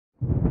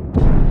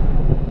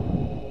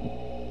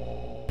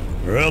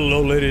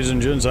Hello ladies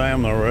and gents, I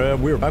am the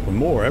Rev. We're back with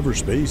more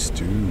Everspace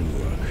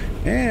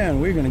 2.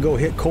 And we're going to go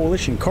hit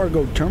Coalition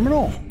Cargo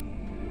Terminal.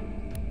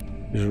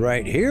 It's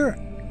right here.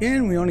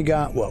 And we only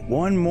got, what,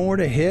 one more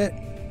to hit.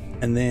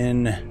 And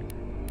then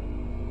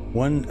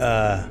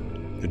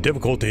the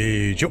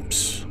difficulty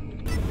jumps.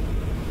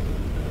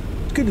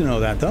 It's good to know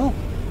that though.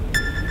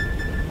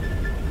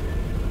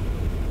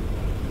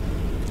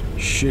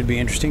 Should be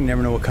interesting.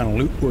 Never know what kind of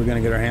loot we're going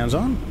to get our hands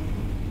on.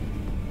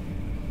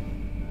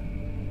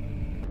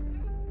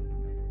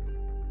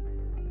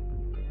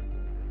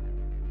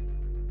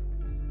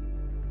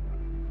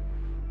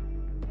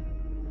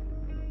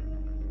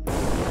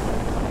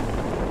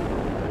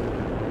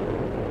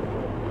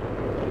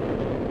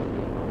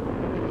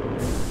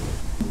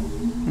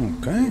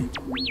 Okay.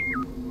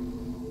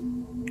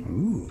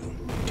 Ooh,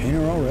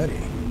 container already.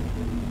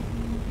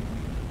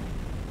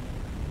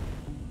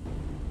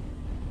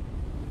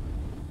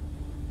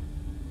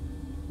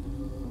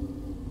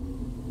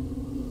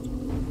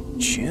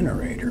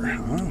 Generator,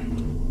 huh?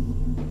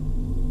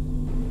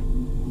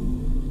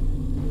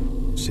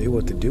 See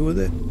what to do with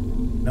it?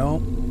 No.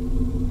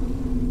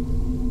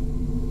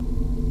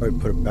 Probably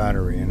put a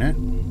battery in it.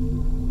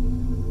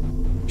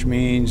 Which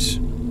means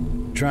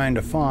trying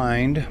to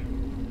find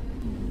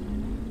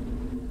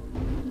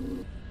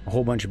a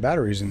whole bunch of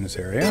batteries in this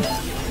area.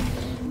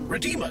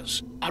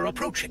 Redeemers are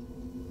approaching.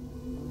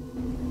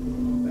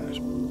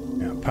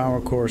 Yeah,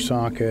 power core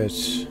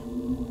sockets.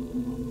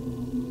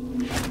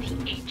 The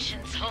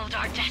ancients hold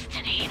our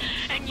destiny,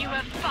 and you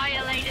have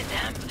violated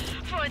them.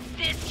 For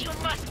this, you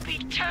must be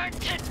turned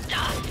to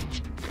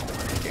dust.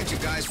 Can't you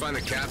guys find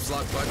the caps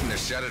lock button to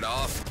shut it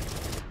off?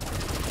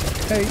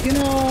 Hey, you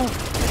know,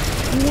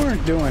 we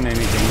weren't doing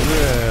anything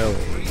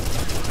really.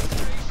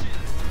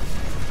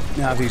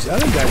 Now, if these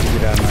other guys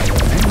would get out of my way.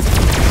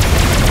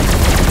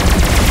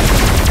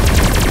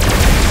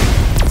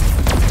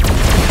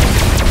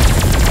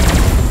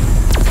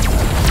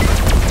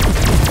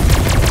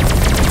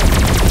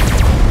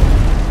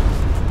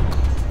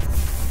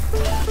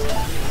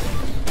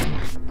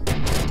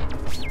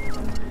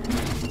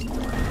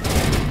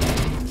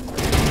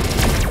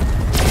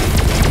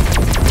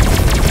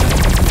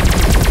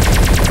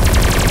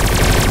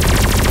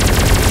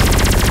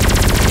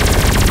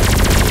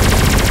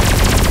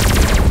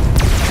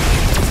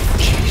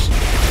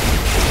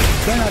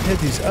 Hit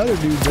these other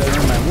dudes that are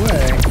in my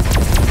way.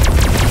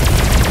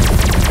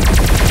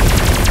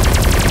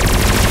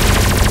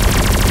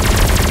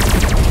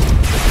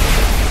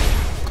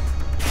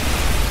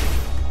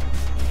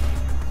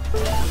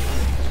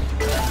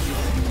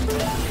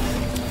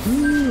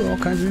 Ooh, all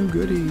kinds of new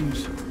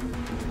goodies.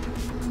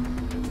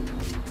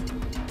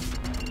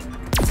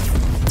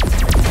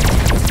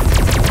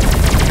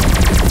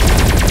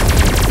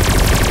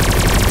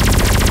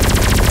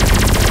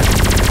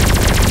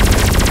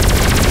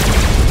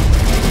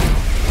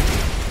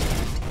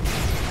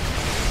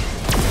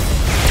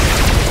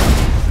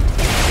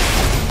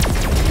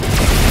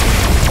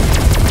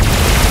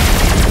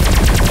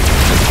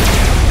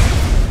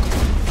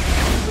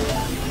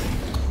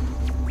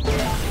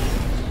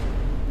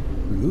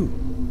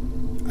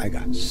 I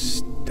got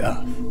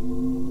stuff.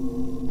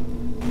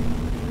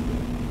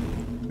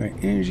 Right,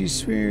 energy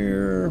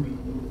sphere.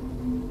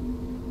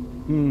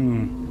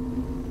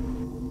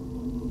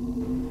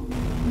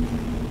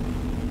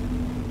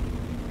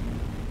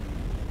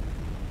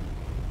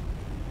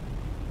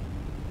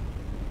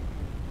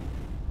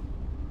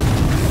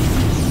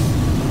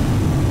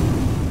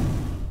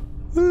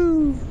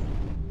 Woo.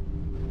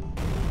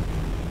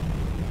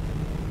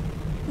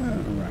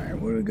 Alright,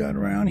 what do we got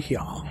around here?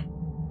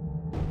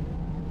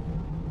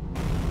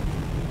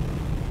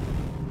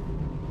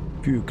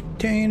 Few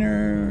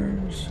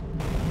containers.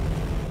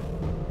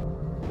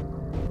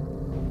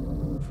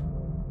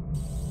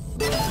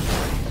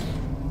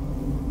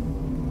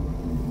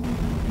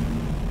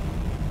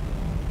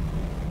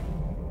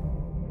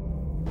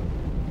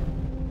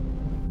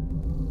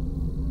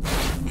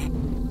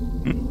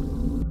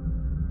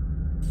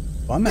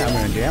 Well, I'm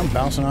having a day. I'm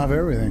bouncing off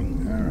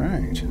everything. All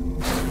right.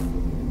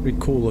 Pretty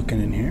cool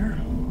looking in here.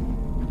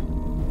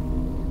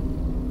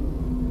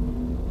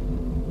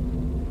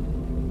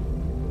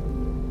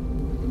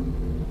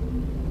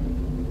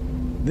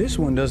 This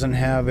one doesn't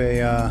have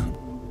a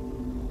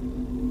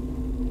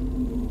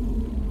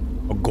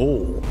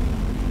goal.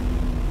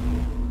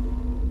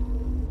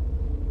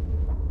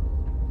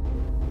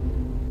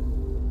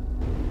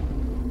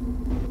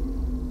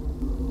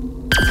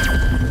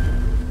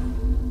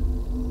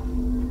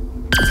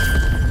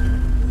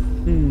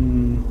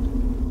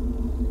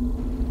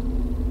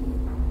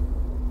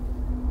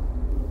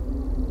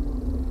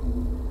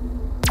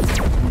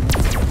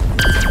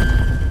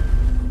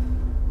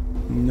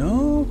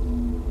 No.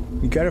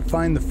 You gotta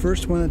find the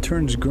first one that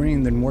turns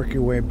green, then work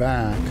your way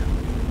back.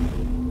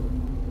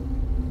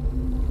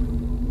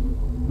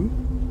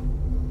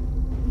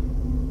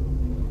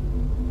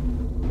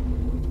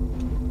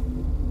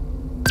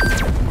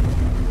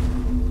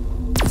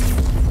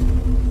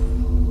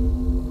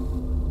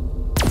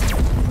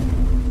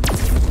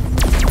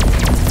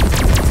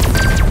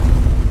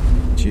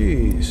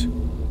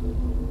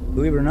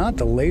 believe it or not,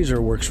 the laser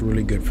works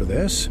really good for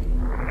this.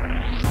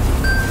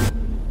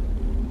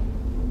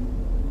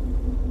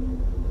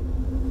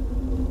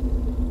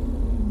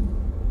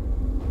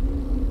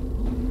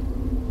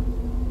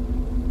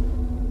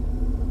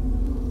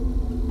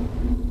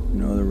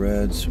 No, the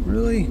reds,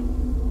 really?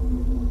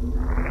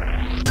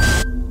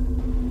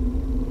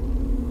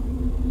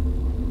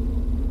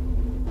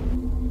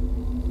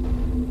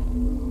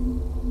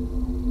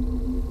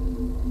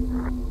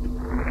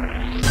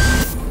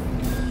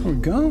 There we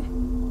go.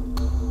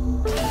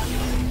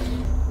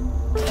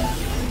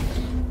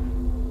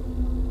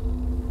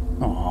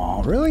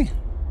 Oh, really?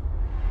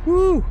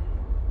 Woo!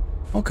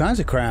 All kinds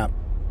of crap.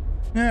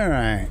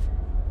 Alright.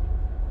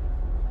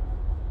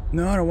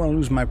 No, I don't want to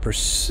lose my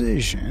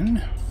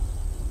precision.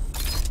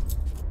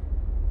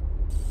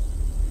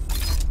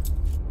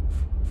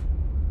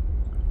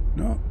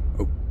 No.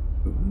 Oh.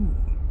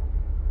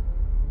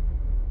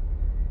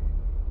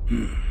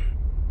 Ooh.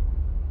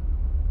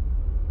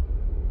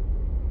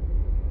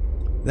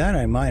 That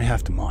I might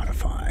have to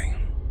modify.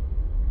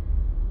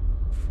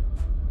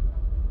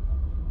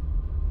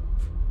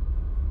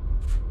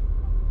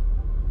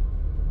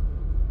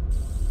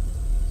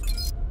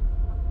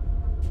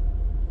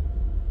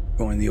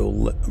 Going the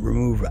old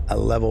remove a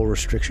level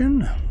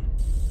restriction.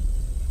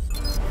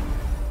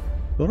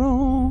 Ta-da!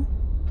 All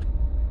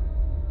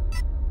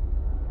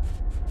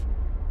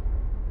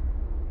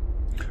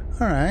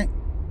right.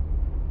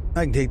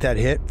 I can take that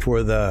hit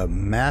for the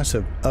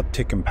massive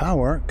uptick in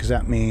power, because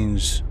that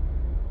means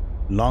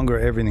longer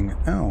everything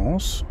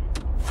else.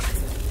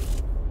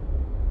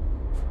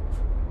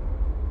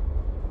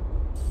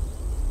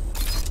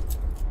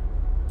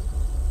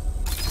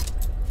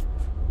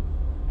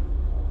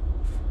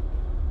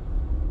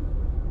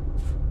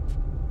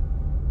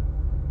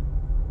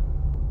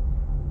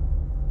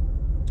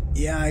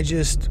 Yeah, I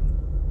just,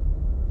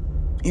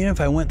 even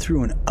if I went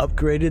through and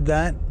upgraded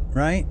that,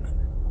 right,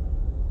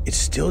 it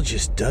still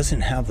just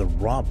doesn't have the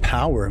raw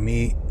power. I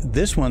mean,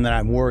 this one that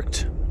I've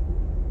worked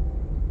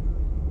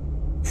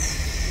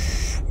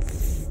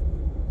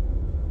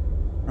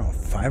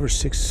 5 or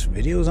 6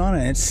 videos on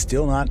it, and it's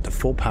still not the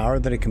full power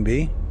that it can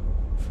be.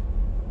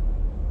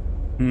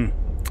 I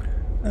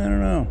don't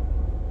know.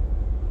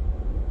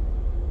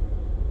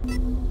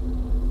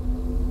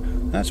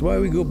 That's why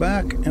we go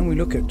back and we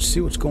look at,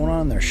 see what's going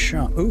on in their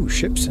shop. Ooh,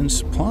 ships and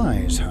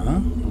supplies,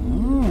 huh?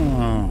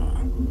 Oh.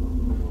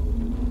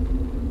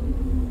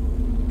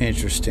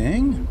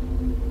 Interesting.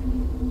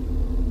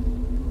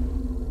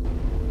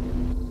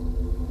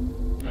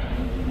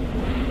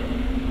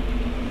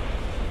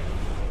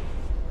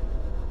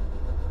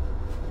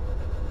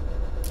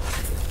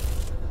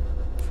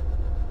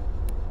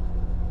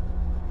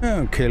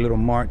 Okay, little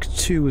Mark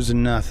II is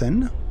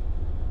nothing.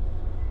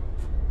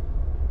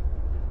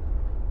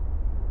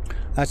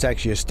 That's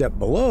actually a step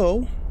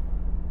below.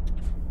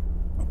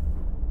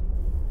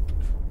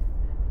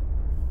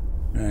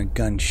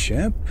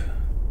 Gunship.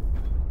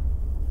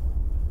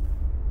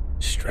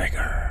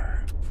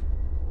 Striker.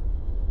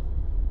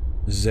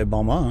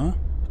 Zebama.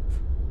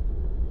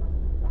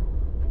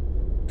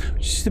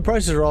 The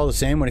prices are all the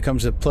same when it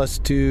comes to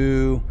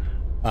 +2,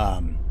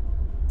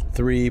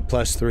 3,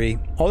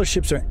 +3. All the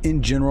ships are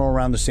in general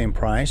around the same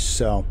price,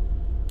 so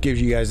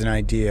gives you guys an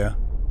idea.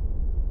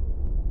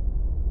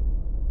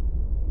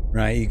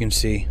 Right, you can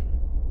see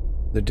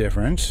the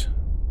difference.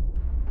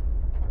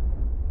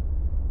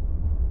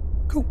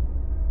 Cool.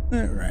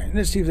 All right,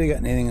 let's see if they got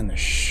anything in the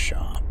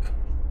shop.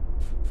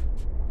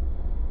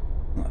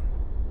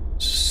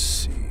 Let's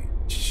see.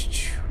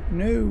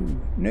 No,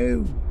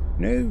 no,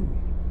 no.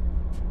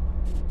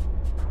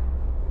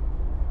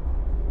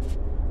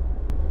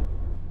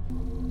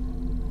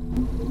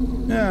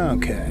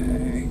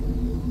 Okay.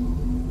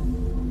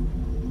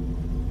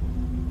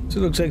 So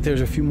it looks like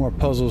there's a few more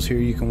puzzles here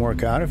you can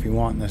work out if you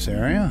want in this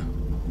area.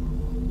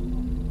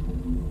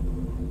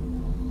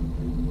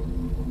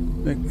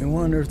 Make me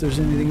wonder if there's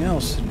anything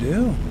else to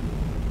do.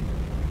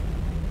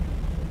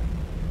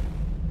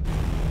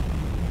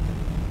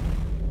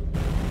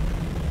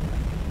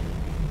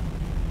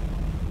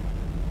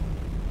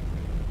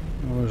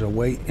 Oh, there's a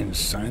weight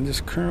inside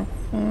this current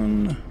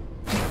one.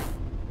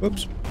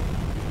 Whoops.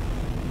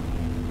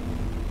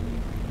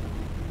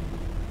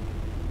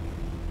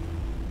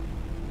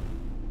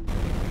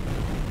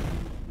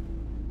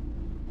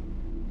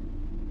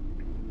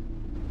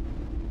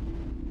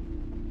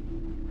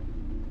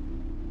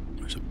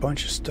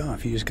 Bunch of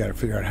stuff. You just got to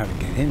figure out how to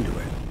get into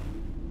it.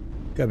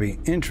 Got to be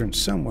an entrance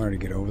somewhere to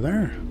get over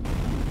there,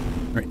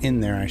 or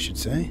in there, I should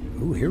say.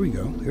 Ooh, here we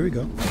go. Here we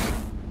go.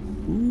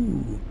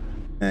 Ooh,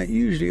 that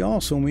usually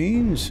also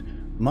means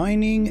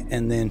mining,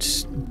 and then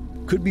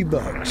could be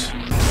bugs.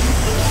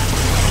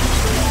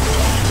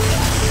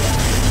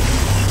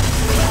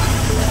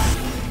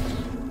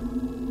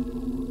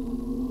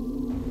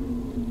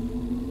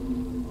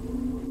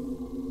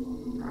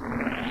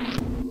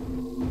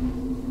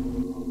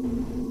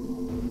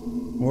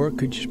 Or it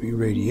could just be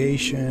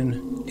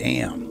radiation.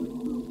 Damn.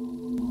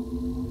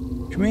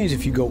 Which means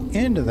if you go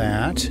into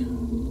that,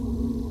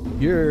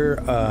 you're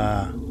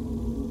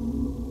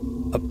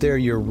up there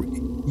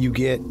you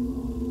get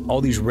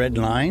all these red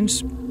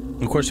lines.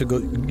 Of course,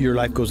 your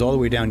life goes all the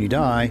way down, you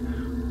die,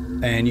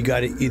 and you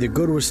got to either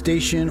go to a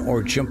station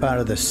or jump out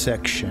of the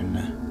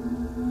section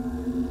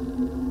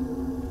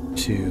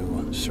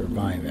to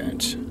survive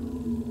it.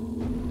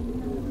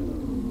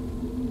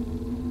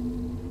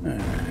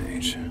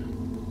 Alright.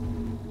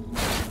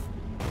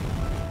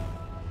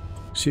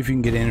 See if you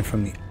can get in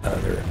from the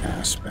other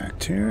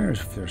aspect here,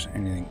 if there's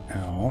anything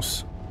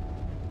else.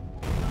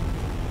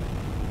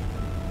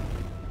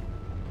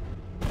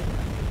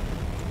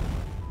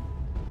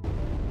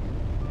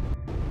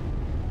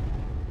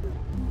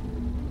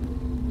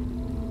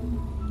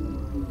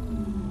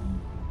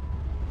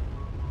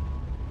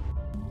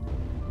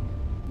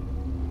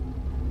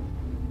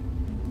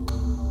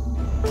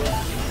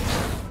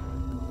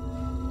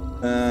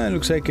 It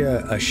looks like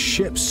a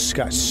ship's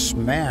got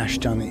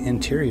smashed on the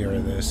interior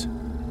of this.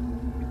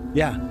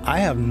 Yeah, I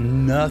have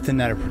nothing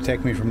that'll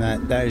protect me from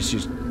that. That is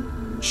just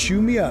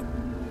chew me up,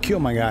 kill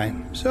my guy.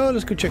 So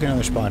let's go check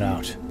another spot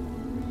out.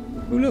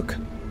 Oh look,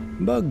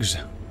 bugs.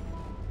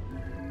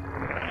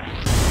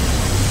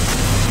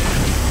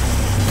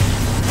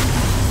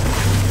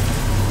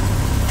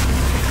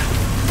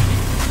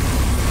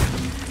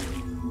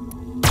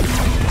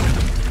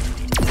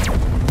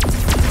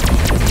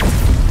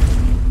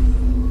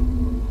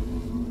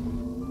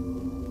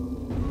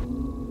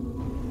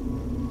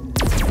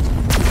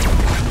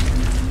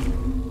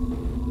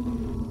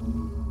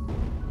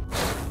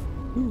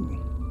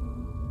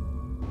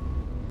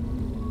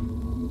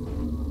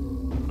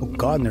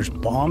 God, and there's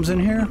bombs in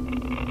here?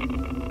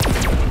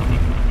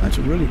 That's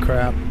really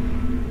crap.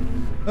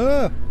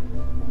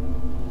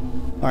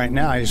 Alright,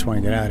 now I just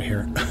want to get out of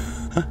here.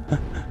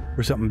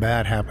 Or something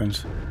bad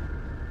happens.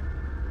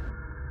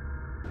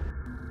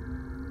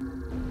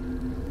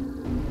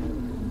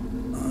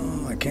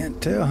 Oh, I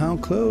can't tell how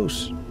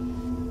close.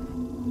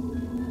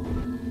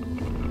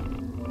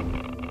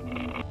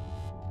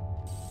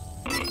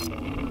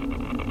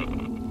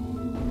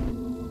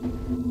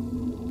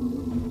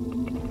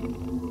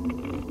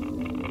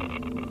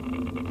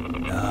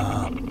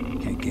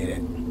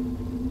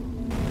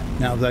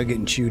 Now without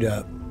getting chewed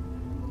up.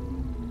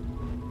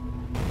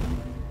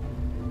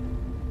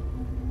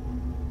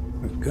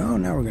 There we go.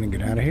 Now we're going to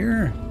get out of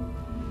here.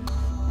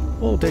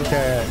 We'll take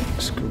that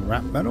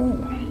scrap metal.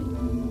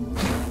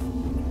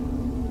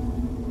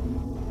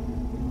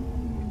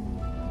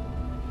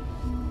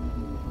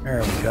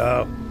 There we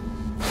go.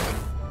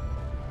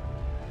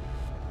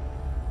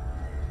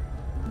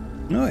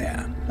 Oh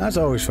yeah, that's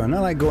always fun. I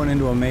like going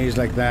into a maze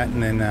like that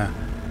and then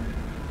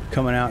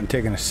coming out and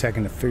taking a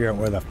second to figure out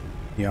where the f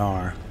you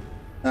are.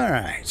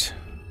 Alright.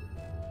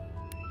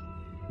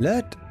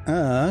 Let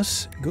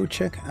us go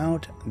check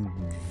out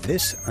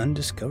this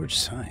undiscovered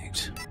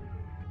site.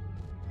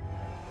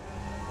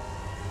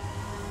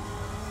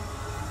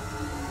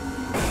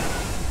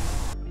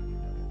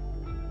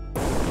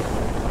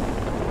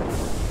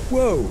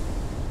 Whoa!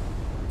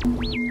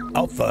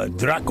 Alpha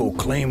Drago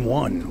Claim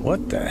 1.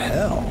 What the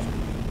hell?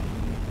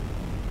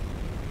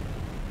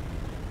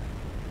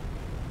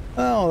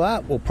 Well,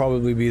 that will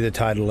probably be the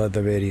title of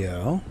the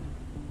video.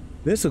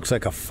 This looks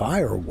like a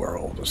fire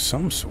world of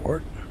some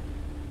sort.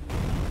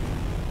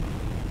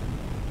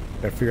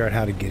 Gotta figure out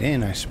how to get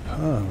in, I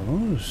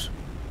suppose.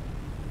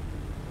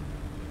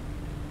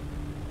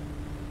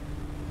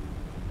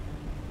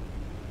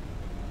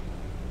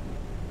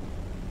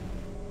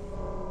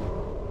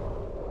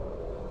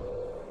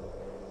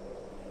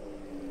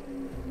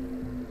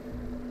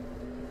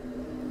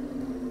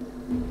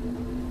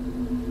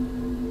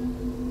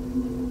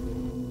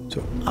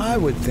 So I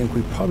would think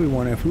we probably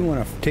want to, if we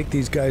want to take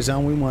these guys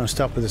on, we want to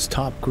stop with this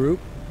top group.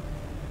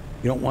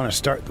 You don't want to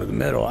start with the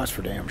middle, that's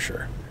for damn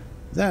sure.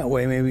 That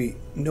way maybe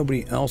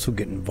nobody else will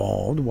get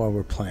involved while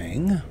we're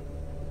playing.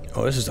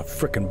 Oh, this is a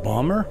frickin'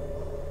 bomber?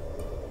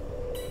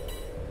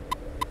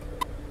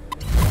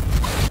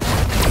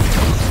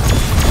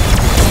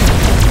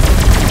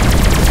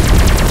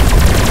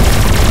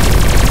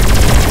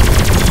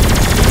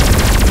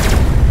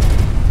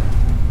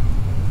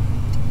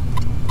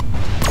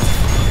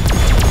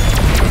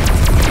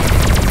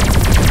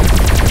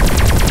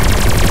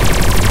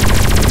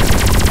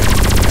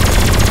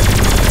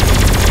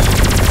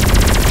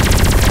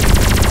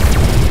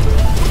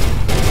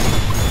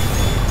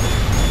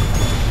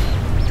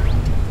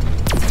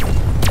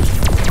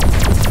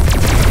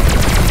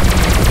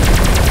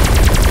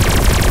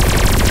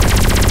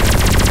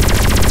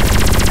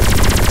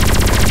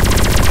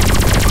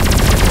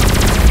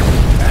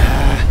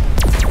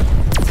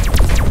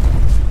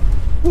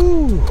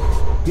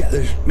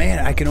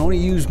 I can only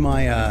use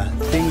my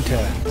thing to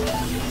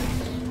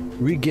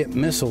re-get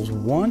missiles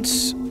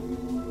once.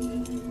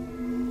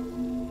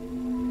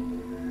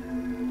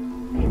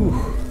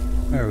 Whew,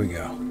 there we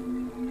go.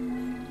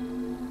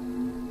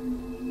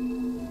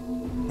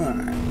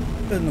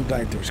 Alright, doesn't look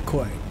like there's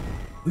quite.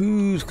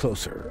 Who's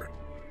closer?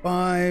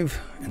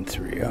 5 and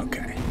 3,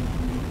 okay. See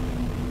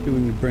if we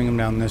can bring them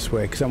down this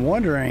way, because I'm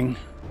wondering,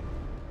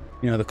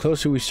 you know, the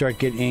closer we start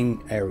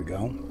getting, there we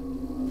go.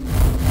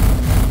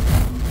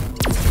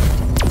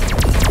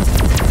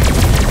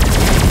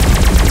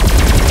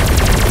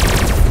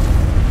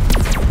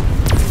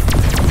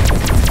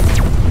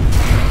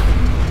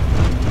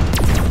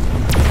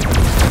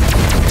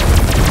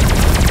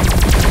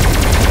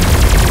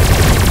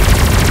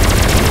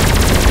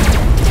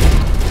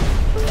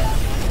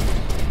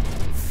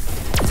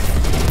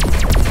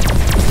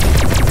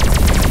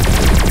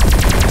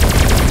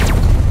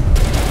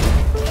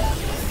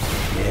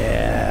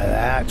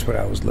 That's what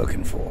I was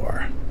looking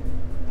for.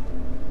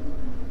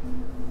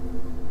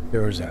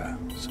 There's a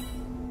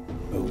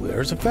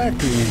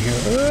factory in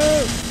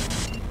here.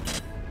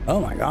 Oh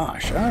my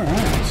gosh.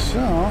 Alright, so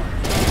I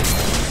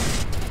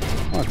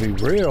have to be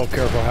real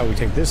careful how we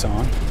take this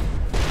on.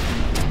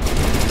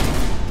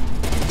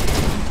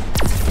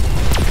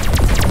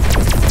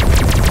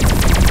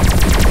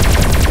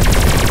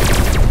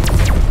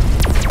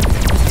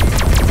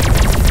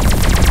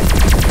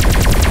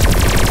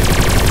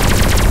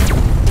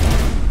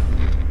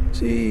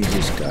 See, you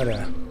just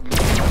gotta...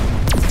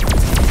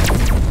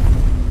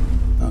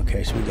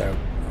 Okay, so we got a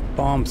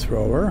bomb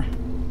thrower.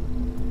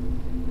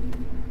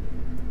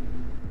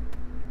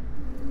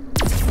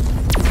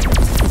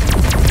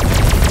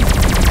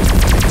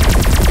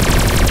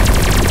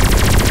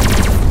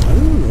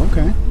 Ooh,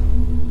 okay.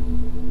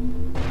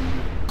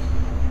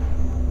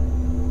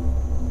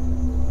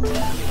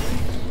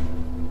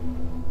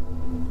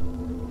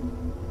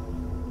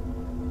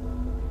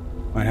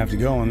 Might have to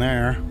go in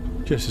there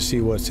just to see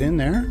what's in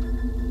there.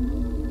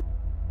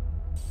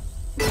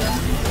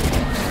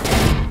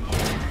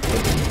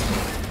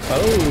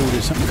 Oh,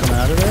 did something come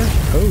out of there?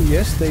 Oh,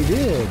 yes, they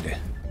did. Okay.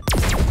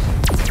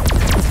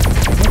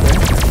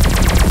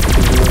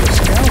 These are the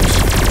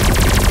scouts.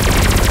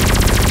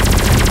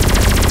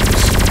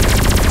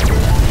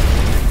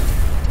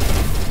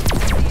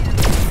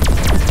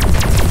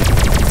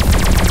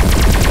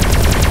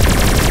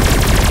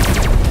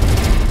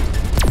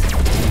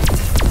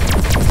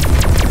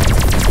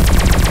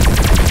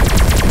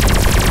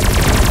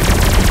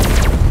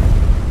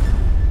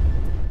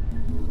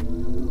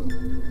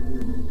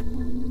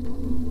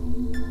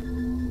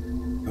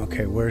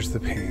 Okay, where's the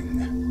ping?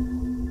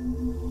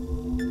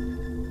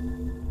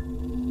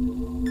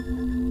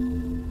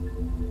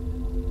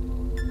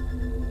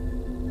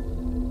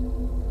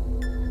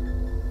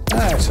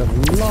 That's a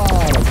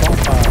lot of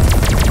bonfire.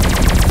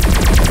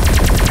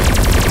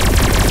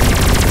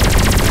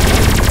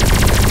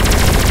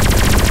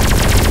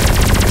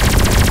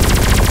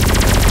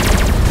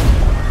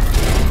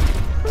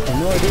 I have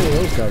no idea where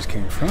those guys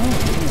came from.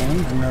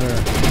 And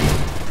another...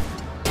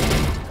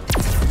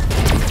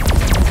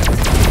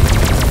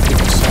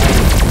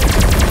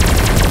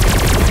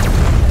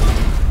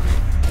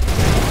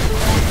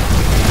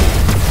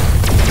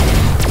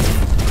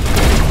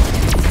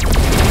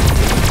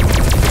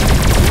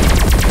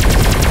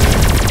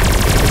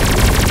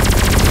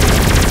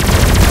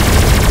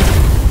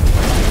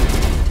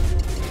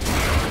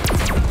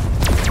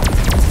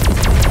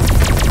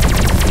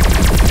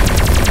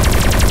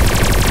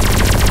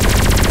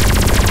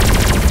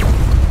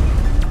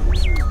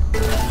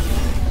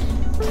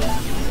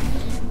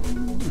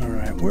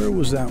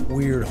 was that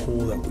weird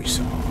hole that we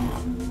saw?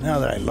 Now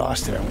that I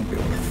lost it, I won't be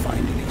able to find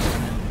it again.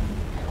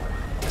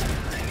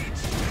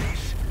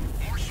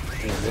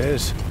 There it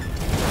is.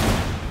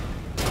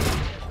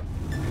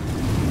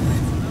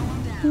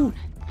 Ooh.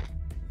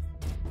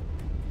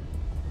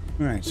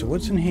 Alright, so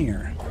what's in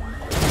here?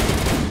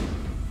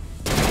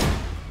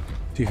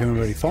 See if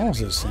anybody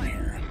follows us in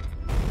here.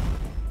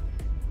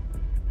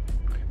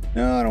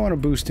 No, I don't want to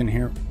boost in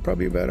here.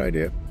 Probably a bad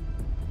idea.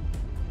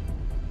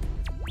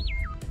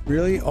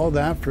 Really? All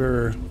that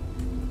for...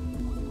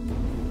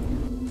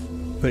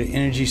 put an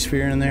energy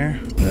sphere in there?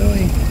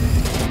 Really?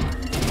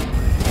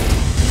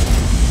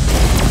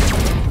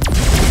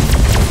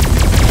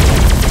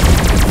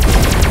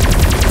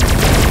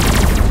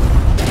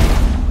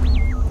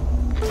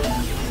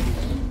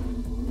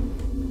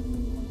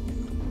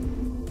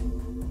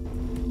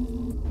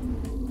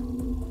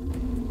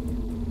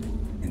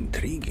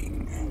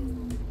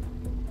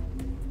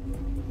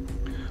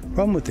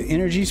 Problem with the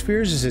energy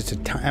spheres is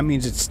that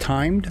means it's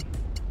timed.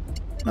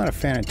 Not a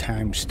fan of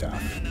timed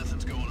stuff.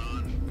 Nothing's going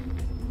on.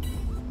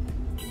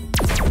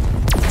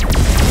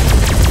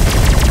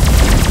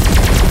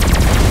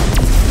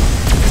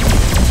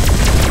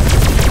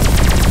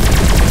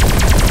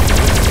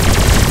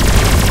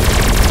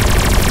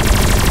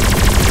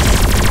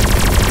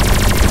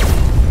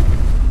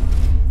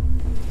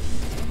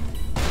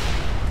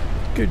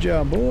 Good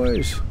job,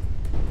 boys.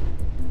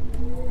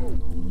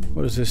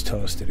 What does this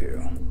tell us to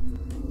do?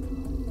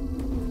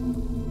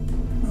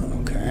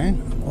 Okay,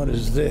 what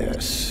is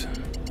this?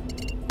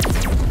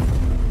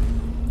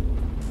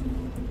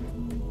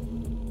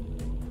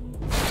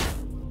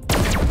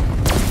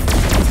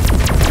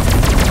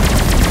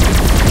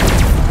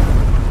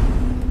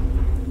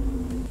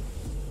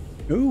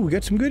 Ooh, we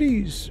got some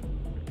goodies.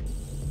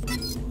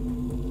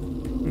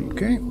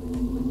 Okay.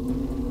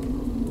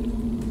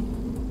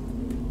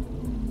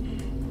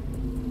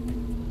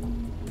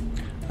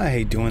 I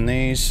hate doing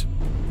these.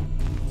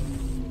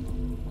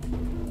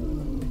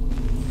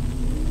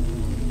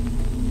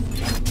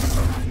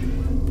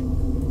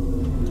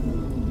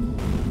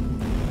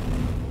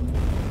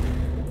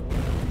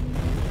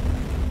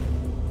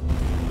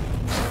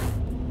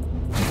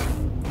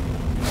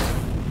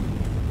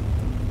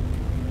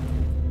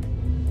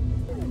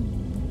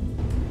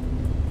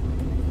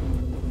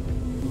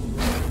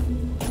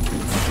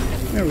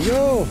 There we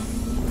go.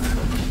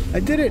 I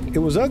did it. It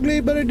was ugly,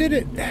 but I did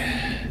it.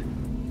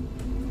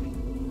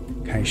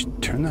 I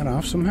turn that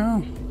off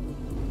somehow?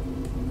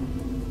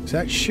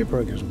 That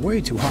shipwreck is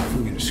way too hot for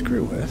me to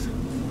screw with.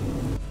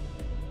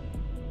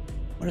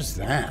 What is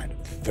that?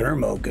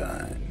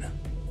 Thermogun.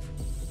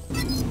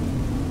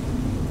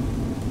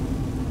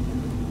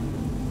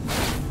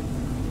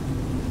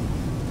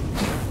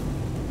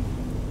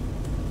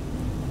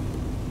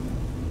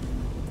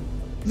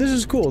 This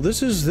is cool.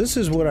 This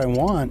is what I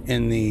want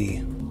in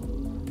the,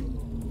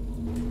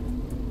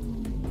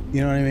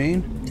 you know what I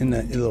mean? In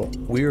the little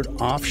weird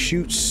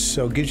offshoots,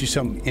 so it gives you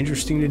something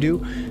interesting to do.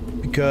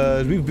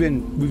 Because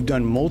we've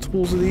done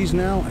multiples of these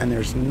now, and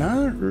there's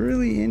not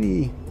really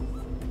any.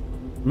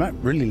 I'm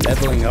not really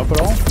leveling up at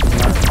all.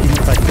 Not even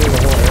if I clear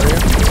the whole area.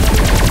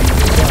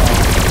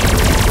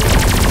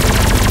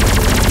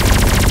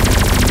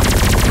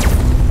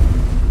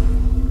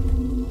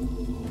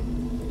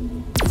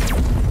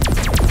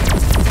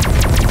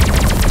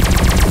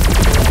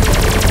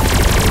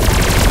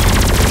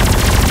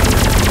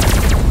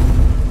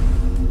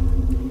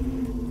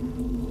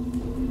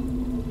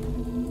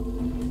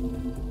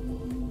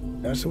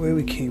 That's the way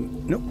we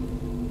came. Nope.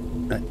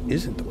 That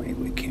isn't the way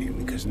we came,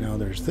 because now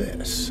there's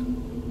this.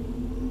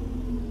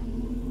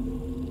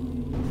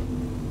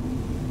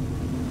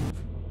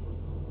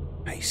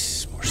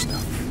 Nice. More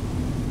stuff.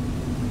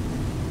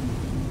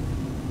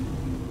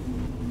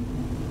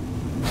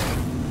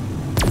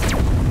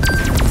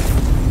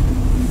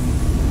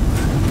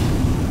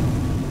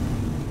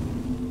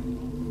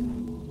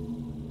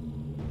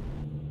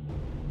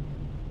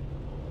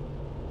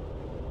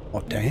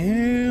 Oh,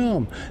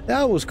 damn.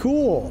 That was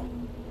cool.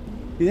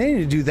 They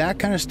need to do that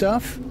kind of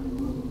stuff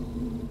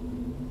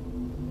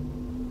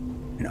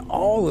in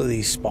all of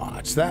these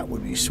spots. That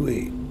would be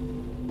sweet.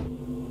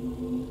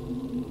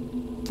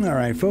 All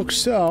right, folks.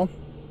 So,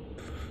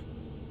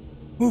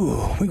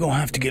 we're gonna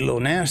have to get a little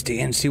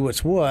nasty and see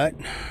what's what.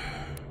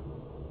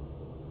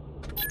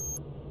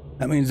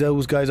 That means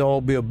those guys all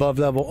be above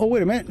level. Oh,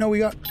 wait a minute. No, we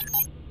got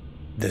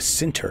the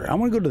center. I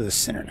want to go to the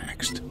center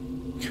next.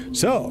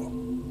 So,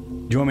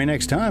 join me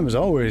next time. As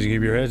always,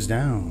 keep your heads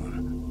down.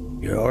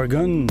 Your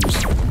guns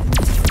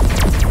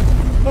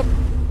up,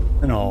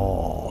 and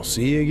I'll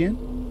see you again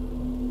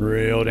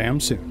real damn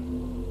soon.